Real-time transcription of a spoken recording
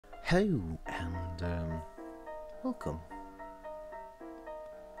Hello and welcome.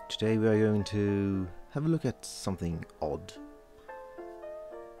 Today we are going to have a look at something odd.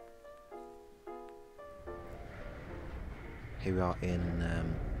 Here we are in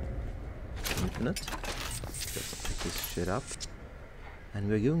Infinite. Let's pick this shit up. And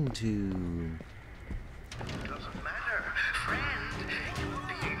we're going to Doesn't matter, friend.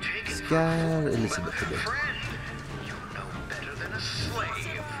 scare Elizabeth a bit. Friend, you know better than a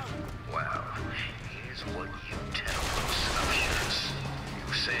slave. Well, here's what you tell those snuffers.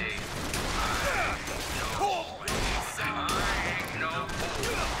 You say, I ain't no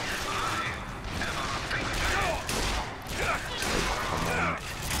fool. I am a big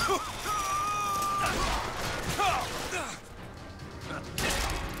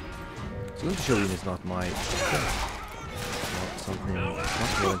So going to show you is not my thing. Not something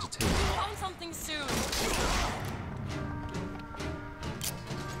much more entertaining. Find something soon.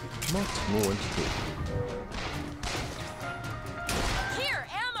 Not more entertaining. Here,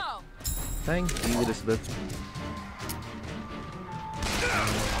 ammo. Thank you, Elizabeth.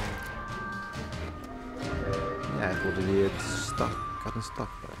 Yeah, I thought it had gotten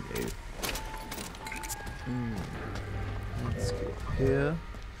stuck, but no. Let's go here.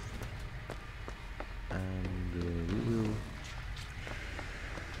 And we will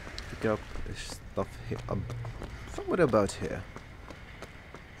pick up stuff here. Somewhere about here.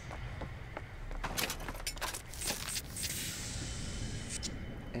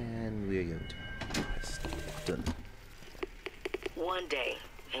 And we are going to press done. One day,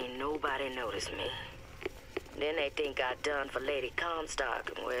 ain't nobody noticed me. Then they think I done for Lady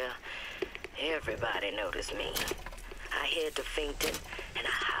Comstock, and well, everybody noticed me. I head to Finkton, and I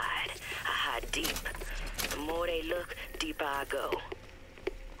hide deep. The more they look, deeper I go.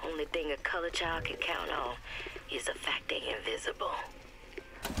 Only thing a color child can count on is the fact they invisible.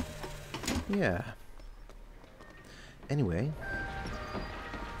 Yeah. Anyway,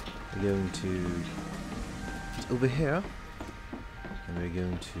 we're going to over here, and we're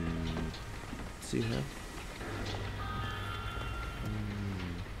going to see her.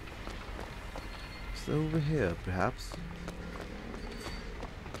 So over here, perhaps.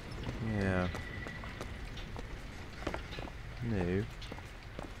 Yeah. No.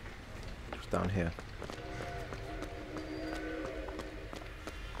 It's down here.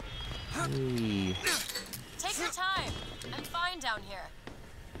 Hey. Take your time. I'm fine down here.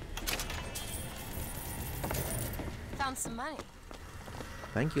 Found some money.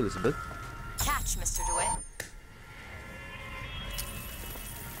 Thank you, Elizabeth. Catch, Mr. DeWitt.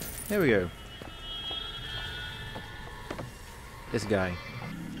 Here we go. This guy.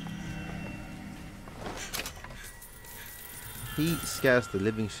 He scares the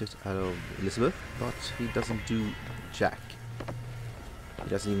living shit out of Elizabeth, but he doesn't do jack. He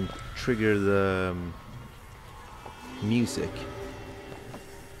doesn't even trigger the music.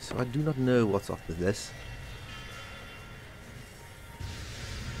 So I do not know what's up with this.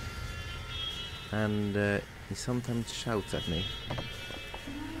 And he sometimes shouts at me.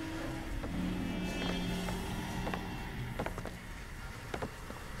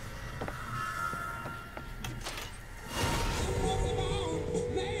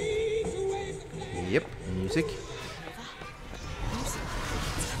 Yep, music. It's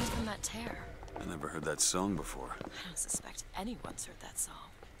coming from that tear. I never heard that song before. I don't suspect anyone's heard that song.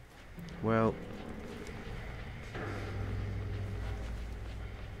 Well,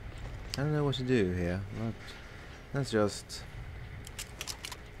 I don't know what to do here, but let's just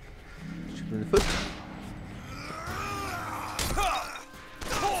shoot him in the foot.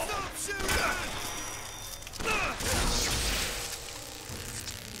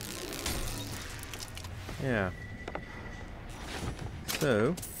 Yeah.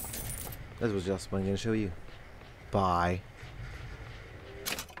 So, that was just what I'm going to show you. Bye.